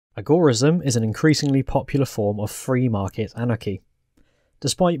Agorism is an increasingly popular form of free market anarchy.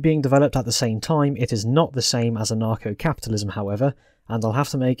 Despite being developed at the same time, it is not the same as anarcho-capitalism, however, and I'll have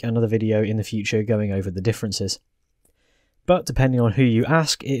to make another video in the future going over the differences. But depending on who you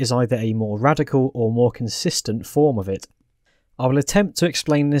ask, it is either a more radical or more consistent form of it. I will attempt to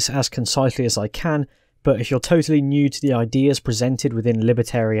explain this as concisely as I can, but if you're totally new to the ideas presented within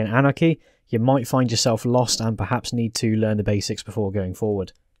libertarian anarchy, you might find yourself lost and perhaps need to learn the basics before going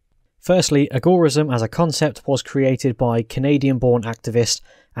forward. Firstly, agorism as a concept was created by Canadian-born activist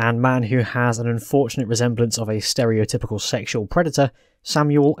and man who has an unfortunate resemblance of a stereotypical sexual predator,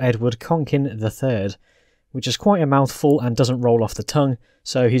 Samuel Edward Konkin III, which is quite a mouthful and doesn't roll off the tongue,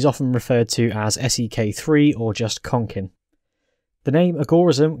 so he's often referred to as SEK3 or just Konkin. The name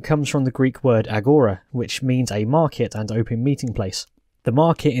agorism comes from the Greek word agora, which means a market and open meeting place. The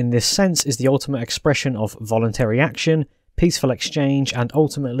market in this sense is the ultimate expression of voluntary action, peaceful exchange, and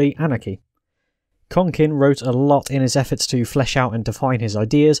ultimately anarchy. Konkin wrote a lot in his efforts to flesh out and define his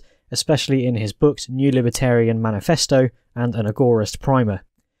ideas, especially in his books New Libertarian Manifesto and An Agorist Primer.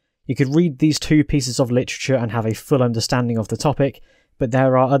 You could read these two pieces of literature and have a full understanding of the topic, but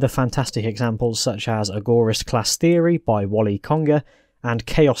there are other fantastic examples such as Agorist Class Theory by Wally Conger and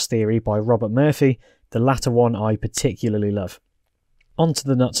Chaos Theory by Robert Murphy, the latter one I particularly love. On to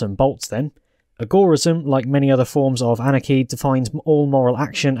the nuts and bolts then. Agorism, like many other forms of anarchy, defines all moral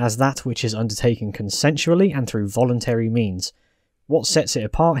action as that which is undertaken consensually and through voluntary means. What sets it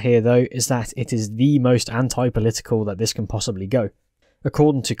apart here, though, is that it is the most anti-political that this can possibly go.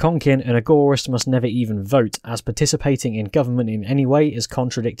 According to Konkin, an agorist must never even vote, as participating in government in any way is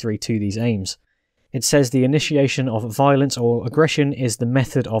contradictory to these aims. It says the initiation of violence or aggression is the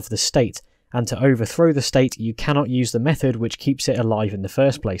method of the state, and to overthrow the state you cannot use the method which keeps it alive in the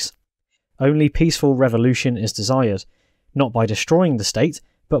first place. Only peaceful revolution is desired, not by destroying the state,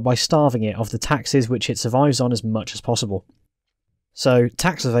 but by starving it of the taxes which it survives on as much as possible. So,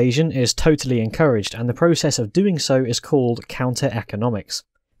 tax evasion is totally encouraged, and the process of doing so is called counter-economics.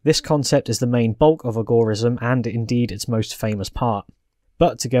 This concept is the main bulk of agorism and indeed its most famous part.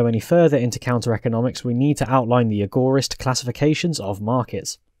 But to go any further into counter-economics, we need to outline the agorist classifications of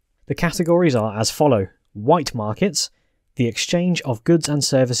markets. The categories are as follow: white markets, the exchange of goods and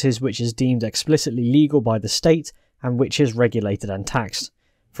services which is deemed explicitly legal by the state and which is regulated and taxed.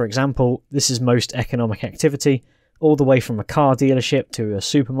 For example, this is most economic activity, all the way from a car dealership to a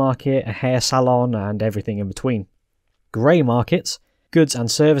supermarket, a hair salon, and everything in between. Grey markets, goods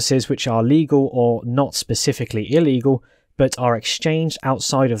and services which are legal or not specifically illegal, but are exchanged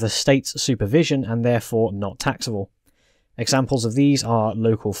outside of the state's supervision and therefore not taxable. Examples of these are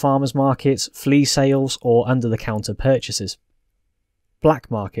local farmers markets, flea sales, or under-the-counter purchases.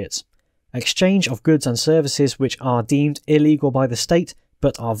 Black markets. Exchange of goods and services which are deemed illegal by the state,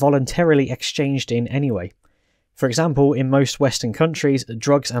 but are voluntarily exchanged in anyway. For example, in most Western countries,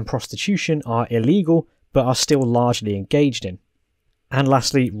 drugs and prostitution are illegal, but are still largely engaged in. And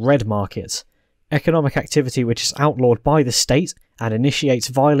lastly, red markets. Economic activity which is outlawed by the state and initiates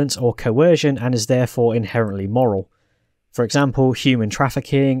violence or coercion and is therefore inherently moral. For example, human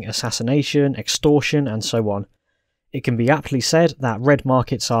trafficking, assassination, extortion, and so on. It can be aptly said that red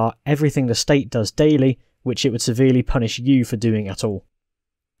markets are everything the state does daily, which it would severely punish you for doing at all.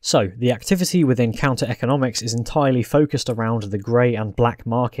 So, the activity within counter-economics is entirely focused around the grey and black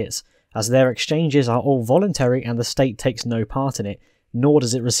markets, as their exchanges are all voluntary and the state takes no part in it, nor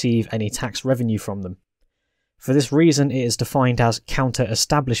does it receive any tax revenue from them. For this reason, it is defined as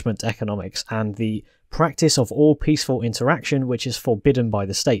counter-establishment economics and the practice of all peaceful interaction which is forbidden by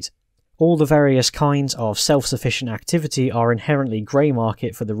the state. All the various kinds of self-sufficient activity are inherently grey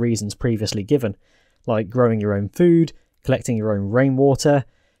market for the reasons previously given, like growing your own food, collecting your own rainwater,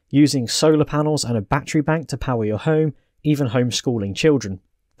 using solar panels and a battery bank to power your home, even homeschooling children.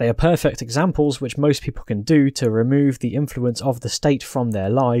 They are perfect examples which most people can do to remove the influence of the state from their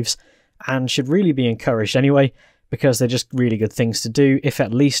lives, and should really be encouraged anyway, because they're just really good things to do, if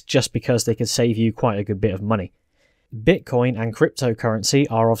at least just because they could save you quite a good bit of money. Bitcoin and cryptocurrency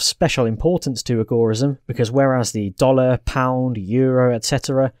are of special importance to agorism, because whereas the dollar, pound, euro,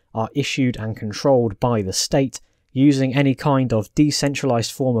 etc. are issued and controlled by the state, using any kind of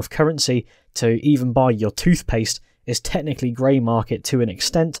decentralized form of currency to even buy your toothpaste is technically grey market to an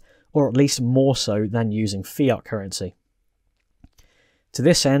extent, or at least more so than using fiat currency. To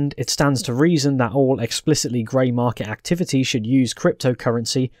this end, it stands to reason that all explicitly grey market activity should use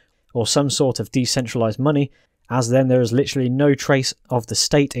cryptocurrency or some sort of decentralized money, as then there is literally no trace of the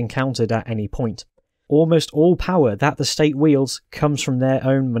state encountered at any point. Almost all power that the state wields comes from their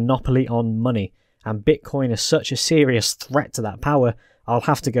own monopoly on money, and Bitcoin is such a serious threat to that power, I'll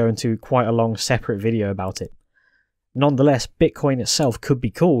have to go into quite a long separate video about it. Nonetheless, Bitcoin itself could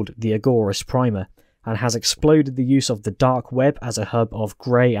be called the Agorist primer, and has exploded the use of the dark web as a hub of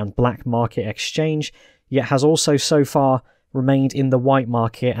grey and black market exchange, yet has also so far remained in the white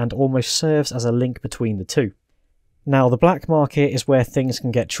market and almost serves as a link between the two. Now, the black market is where things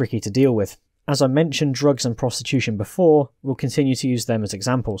can get tricky to deal with. As I mentioned drugs and prostitution before, we'll continue to use them as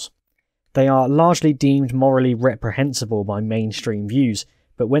examples. They are largely deemed morally reprehensible by mainstream views,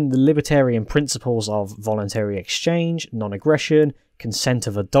 but when the libertarian principles of voluntary exchange, non-aggression, consent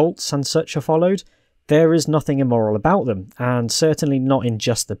of adults and such are followed, there is nothing immoral about them, and certainly not in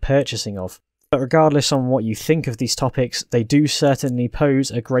just the purchasing of. But regardless on what you think of these topics, they do certainly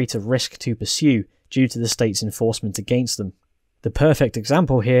pose a greater risk to pursue due to the state's enforcement against them. The perfect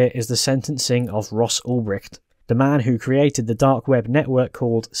example here is the sentencing of Ross Ulbricht, the man who created the dark web network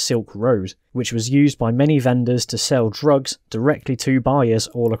called Silk Road, which was used by many vendors to sell drugs directly to buyers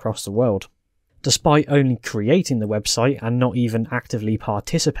all across the world. Despite only creating the website and not even actively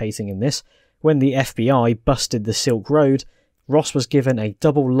participating in this, when the FBI busted the Silk Road, Ross was given a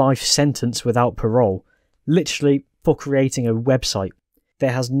double life sentence without parole, literally for creating a website.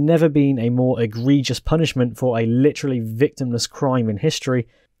 There has never been a more egregious punishment for a literally victimless crime in history,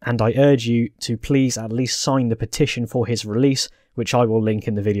 and I urge you to please at least sign the petition for his release, which I will link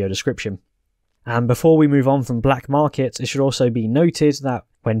in the video description. And before we move on from black markets, it should also be noted that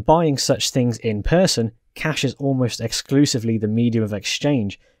when buying such things in person, cash is almost exclusively the medium of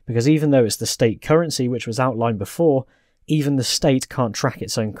exchange, because even though it's the state currency which was outlined before, even the state can't track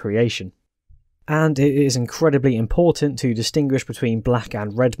its own creation. And it is incredibly important to distinguish between black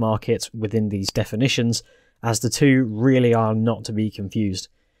and red markets within these definitions, as the two really are not to be confused.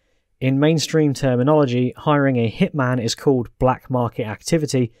 In mainstream terminology, hiring a hitman is called black market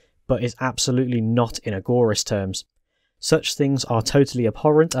activity, but is absolutely not in Agorist terms. Such things are totally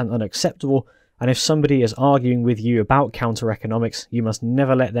abhorrent and unacceptable, and if somebody is arguing with you about counter-economics, you must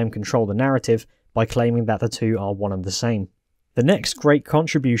never let them control the narrative by claiming that the two are one and the same. The next great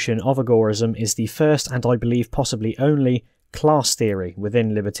contribution of Agorism is the first, and I believe possibly only, class theory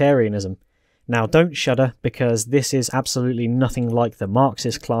within libertarianism. Now don't shudder, because this is absolutely nothing like the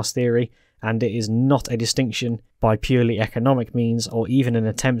Marxist class theory, and it is not a distinction by purely economic means or even an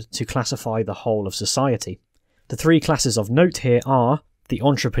attempt to classify the whole of society. The three classes of note here are the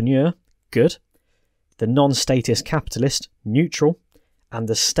entrepreneur, good, the non-statist capitalist, neutral, and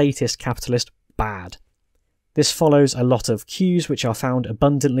the statist capitalist, bad. This follows a lot of cues which are found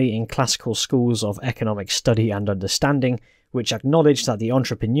abundantly in classical schools of economic study and understanding, which acknowledge that the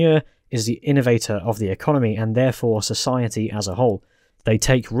entrepreneur is the innovator of the economy and therefore society as a whole. They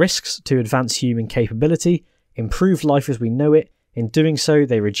take risks to advance human capability, improve life as we know it. In doing so,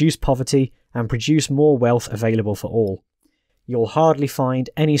 they reduce poverty and produce more wealth available for all. You'll hardly find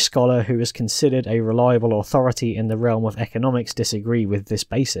any scholar who is considered a reliable authority in the realm of economics disagree with this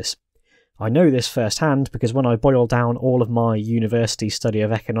basis. I know this firsthand because when I boil down all of my university study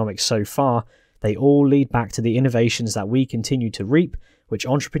of economics so far, they all lead back to the innovations that we continue to reap, which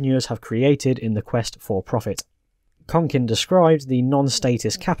entrepreneurs have created in the quest for profit. Konkin described the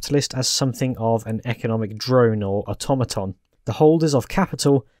non-statist capitalist as something of an economic drone or automaton, the holders of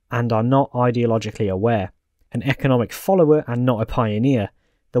capital and are not ideologically aware, an economic follower and not a pioneer,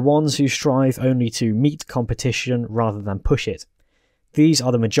 the ones who strive only to meet competition rather than push it. These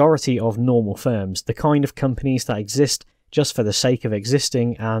are the majority of normal firms, the kind of companies that exist just for the sake of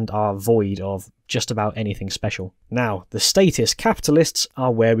existing and are void of just about anything special. Now, the statist capitalists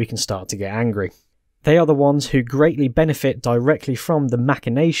are where we can start to get angry. They are the ones who greatly benefit directly from the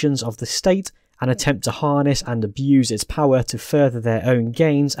machinations of the state and attempt to harness and abuse its power to further their own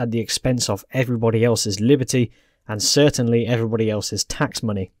gains at the expense of everybody else's liberty and certainly everybody else's tax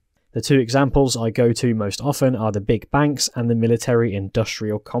money. The two examples I go to most often are the big banks and the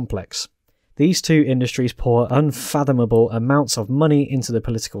military-industrial complex. These two industries pour unfathomable amounts of money into the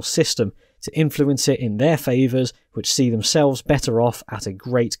political system to influence it in their favours, which see themselves better off at a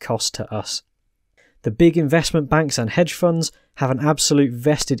great cost to us. The big investment banks and hedge funds have an absolute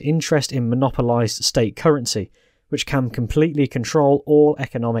vested interest in monopolised state currency, which can completely control all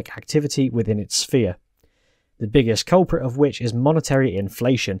economic activity within its sphere. The biggest culprit of which is monetary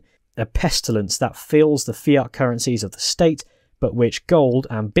inflation, a pestilence that fills the fiat currencies of the state, but which gold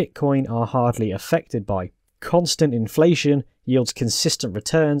and Bitcoin are hardly affected by. Constant inflation yields consistent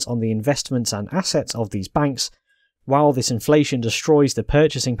returns on the investments and assets of these banks, while this inflation destroys the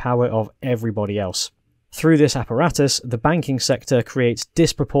purchasing power of everybody else. Through this apparatus, the banking sector creates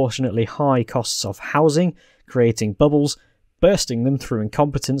disproportionately high costs of housing, creating bubbles, bursting them through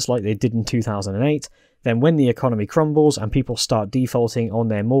incompetence like they did in 2008, then when the economy crumbles and people start defaulting on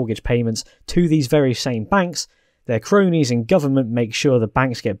their mortgage payments to these very same banks, their cronies in government make sure the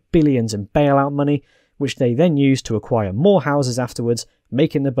banks get billions in bailout money, which they then use to acquire more houses afterwards,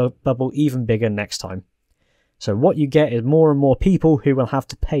 making the bubble even bigger next time. So what you get is more and more people who will have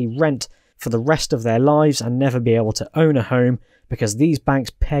to pay rent for the rest of their lives and never be able to own a home, because these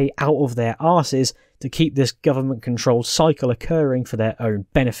banks pay out of their arses to keep this government-controlled cycle occurring for their own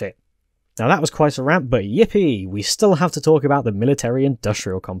benefit. Now that was quite a rant, but yippee, we still have to talk about the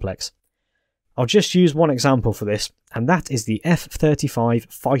military-industrial complex. I'll just use one example for this, and that is the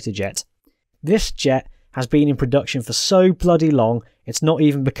F-35 fighter jet. This jet has been in production for so bloody long, it's not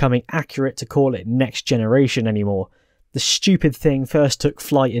even becoming accurate to call it next generation anymore. The stupid thing first took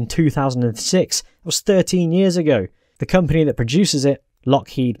flight in 2006, that was 13 years ago. The company that produces it,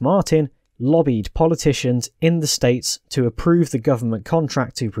 Lockheed Martin, lobbied politicians in the States to approve the government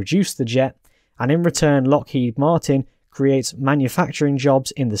contract to produce the jet, and in return Lockheed Martin creates manufacturing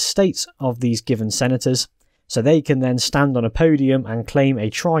jobs in the states of these given senators, so they can then stand on a podium and claim a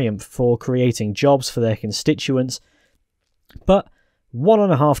triumph for creating jobs for their constituents. But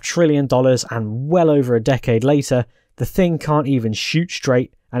 $1.5 trillion and well over a decade later, the thing can't even shoot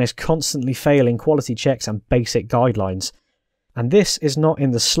straight and is constantly failing quality checks and basic guidelines. And this is not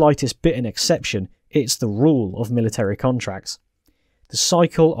in the slightest bit an exception, it's the rule of military contracts. The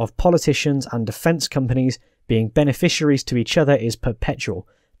cycle of politicians and defence companies being beneficiaries to each other is perpetual.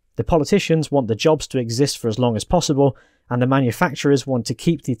 The politicians want the jobs to exist for as long as possible, and the manufacturers want to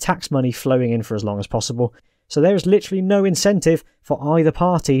keep the tax money flowing in for as long as possible, so there is literally no incentive for either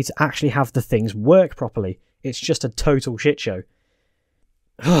party to actually have the things work properly. It's just a total shit show.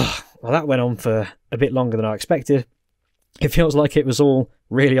 Well, that went on for a bit longer than I expected. It feels like it was all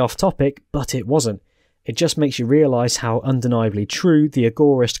really off topic, but it wasn't. It just makes you realise how undeniably true the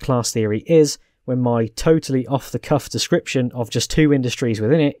agorist class theory is, when my totally off-the-cuff description of just two industries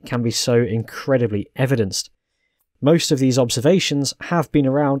within it can be so incredibly evidenced. Most of these observations have been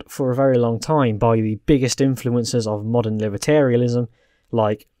around for a very long time by the biggest influences of modern libertarianism,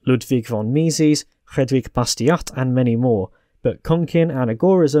 like Ludwig von Mises, Friedrich Bastiat and many more, but Konkin and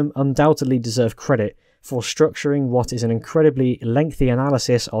Agorism undoubtedly deserve credit for structuring what is an incredibly lengthy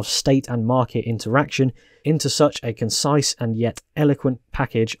analysis of state and market interaction into such a concise and yet eloquent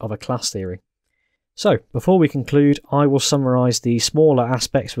package of a class theory. So, before we conclude, I will summarise the smaller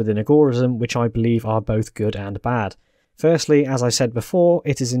aspects within Agorism which I believe are both good and bad. Firstly, as I said before,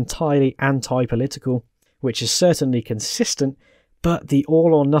 it is entirely anti-political, which is certainly consistent, but the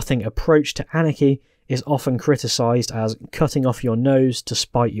all-or-nothing approach to anarchy is often criticised as cutting off your nose to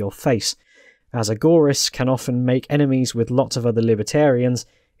spite your face, as agorists can often make enemies with lots of other libertarians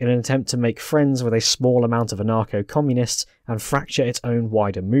in an attempt to make friends with a small amount of anarcho-communists and fracture its own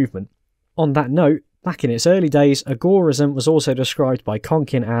wider movement. On that note, back in its early days, Agorism was also described by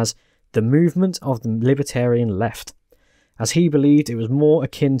Konkin as the movement of the libertarian left, as he believed it was more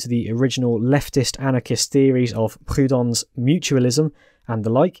akin to the original leftist anarchist theories of Proudhon's mutualism and the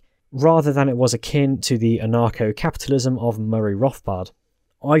like, rather than it was akin to the anarcho-capitalism of Murray Rothbard.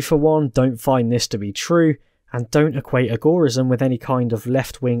 I for one don't find this to be true, and don't equate Agorism with any kind of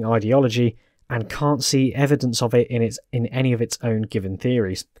left-wing ideology, and can't see evidence of it in any of its own given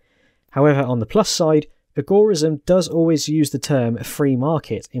theories. However, on the plus side, Agorism does always use the term free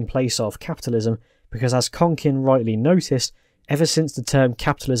market in place of capitalism, because as Konkin rightly noticed, ever since the term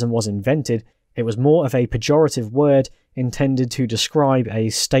capitalism was invented, it was more of a pejorative word intended to describe a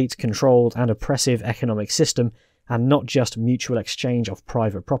state-controlled and oppressive economic system, and not just mutual exchange of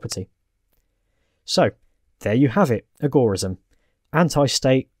private property. So, there you have it, Agorism.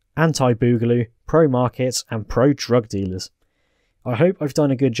 Anti-state, anti-boogaloo, pro-markets and pro-drug dealers. I hope I've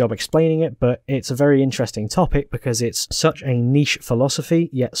done a good job explaining it, but it's a very interesting topic because it's such a niche philosophy,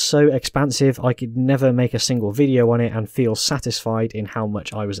 yet so expansive I could never make a single video on it and feel satisfied in how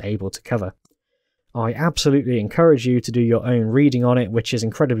much I was able to cover. I absolutely encourage you to do your own reading on it, which is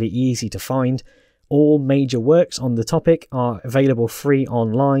incredibly easy to find. All major works on the topic are available free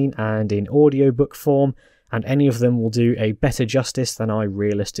online and in audiobook form, and any of them will do a better justice than I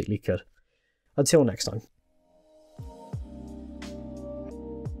realistically could. Until next time.